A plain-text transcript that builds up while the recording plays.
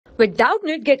With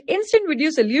Doubtnut, get instant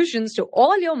video solutions to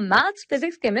all your maths,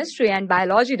 physics, chemistry, and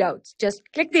biology doubts. Just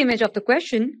click the image of the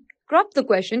question, crop the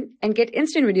question, and get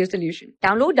instant video solution.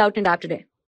 Download Doubtnut app today.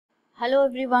 Hello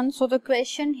everyone. So the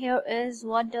question here is,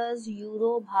 what does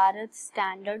Euro Bharat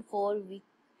standard for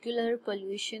vehicular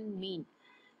pollution mean?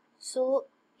 So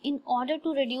in order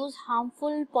to reduce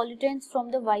harmful pollutants from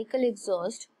the vehicle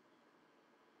exhaust,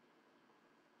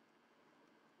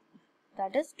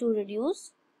 that is to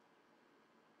reduce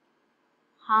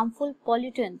harmful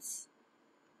pollutants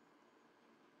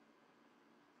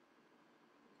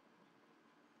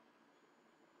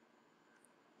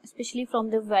especially from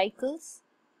the vehicles,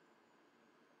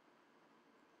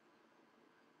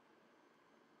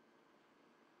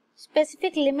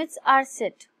 specific limits are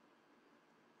set.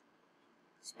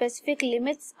 Specific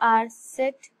limits are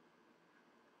set,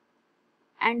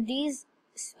 and these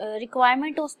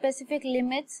requirement of specific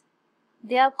limits,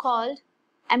 they are called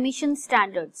emission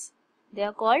standards. They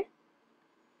are called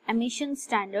emission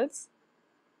standards.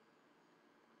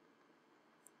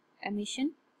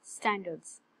 Emission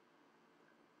standards.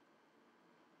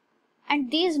 And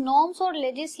these norms or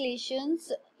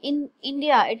legislations in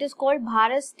India, it is called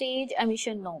Bharat Stage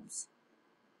Emission Norms.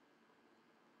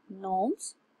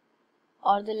 Norms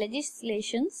or the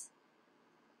legislations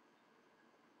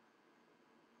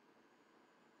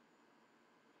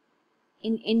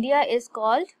in India is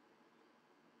called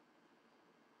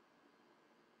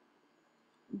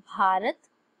Bharat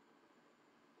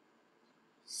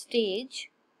Stage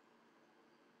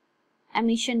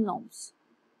Emission Norms.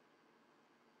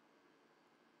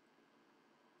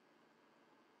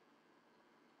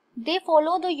 They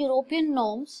follow the European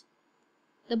norms.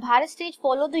 The Bharat stage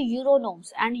follow the Euro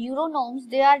norms, and Euro norms,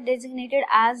 they are designated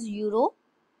as Euro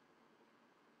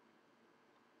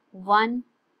 1,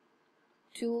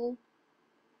 2,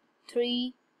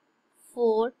 3,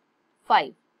 4,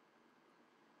 5.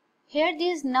 Here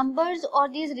these numbers or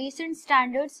these recent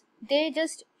standards, they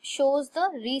just shows the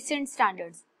recent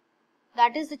standards.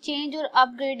 That is the change or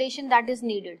upgradation that is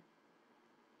needed.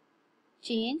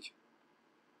 Change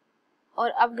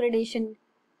or upgradation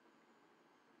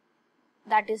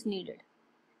that is needed.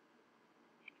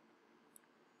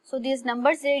 So these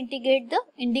numbers, they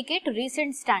indicate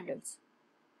recent standards.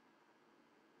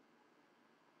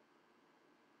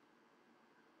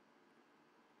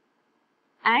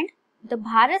 And the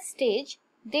Bharat stage,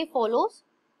 they follows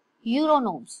Euro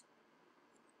norms.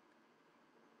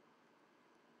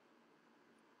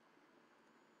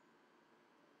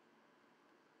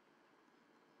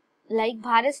 Like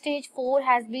Bharat stage 4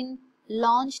 has been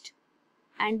launched,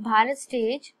 and Bharat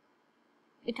stage,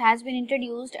 it has been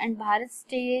introduced, and Bharat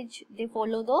stage, they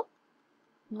follow the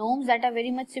norms that are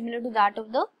very much similar to that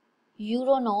of the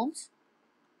Euro norms,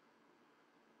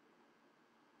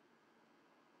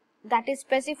 that is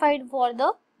specified for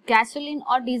the gasoline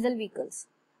or diesel vehicles.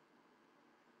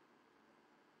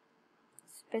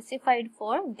 Specified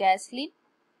for gasoline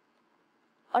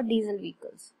or diesel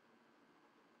vehicles.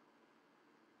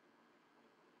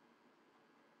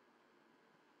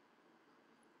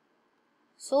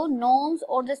 So norms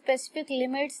or the specific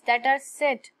limits that are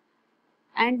set,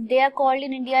 and they are called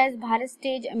in India as Bharat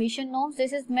stage emission norms.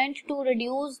 This is meant to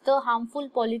reduce the harmful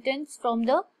pollutants from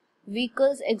the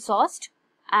vehicle's exhaust,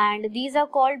 and these are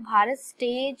called Bharat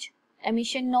stage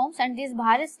emission norms, and this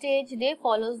Bharat stage, they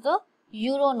follows the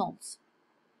Euro norms.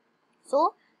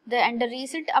 So the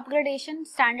recent upgradation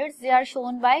standards, they are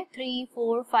shown by 3,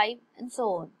 4, 5 and so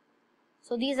on.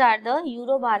 So these are the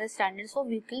Euro Bharat standards for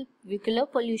vehicular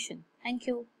pollution. Thank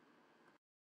you.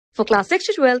 For class 6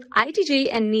 to 12, IIT JEE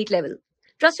and NEET level.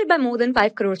 Trusted by more than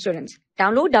 5 crore students.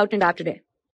 Download Doubtnut app today.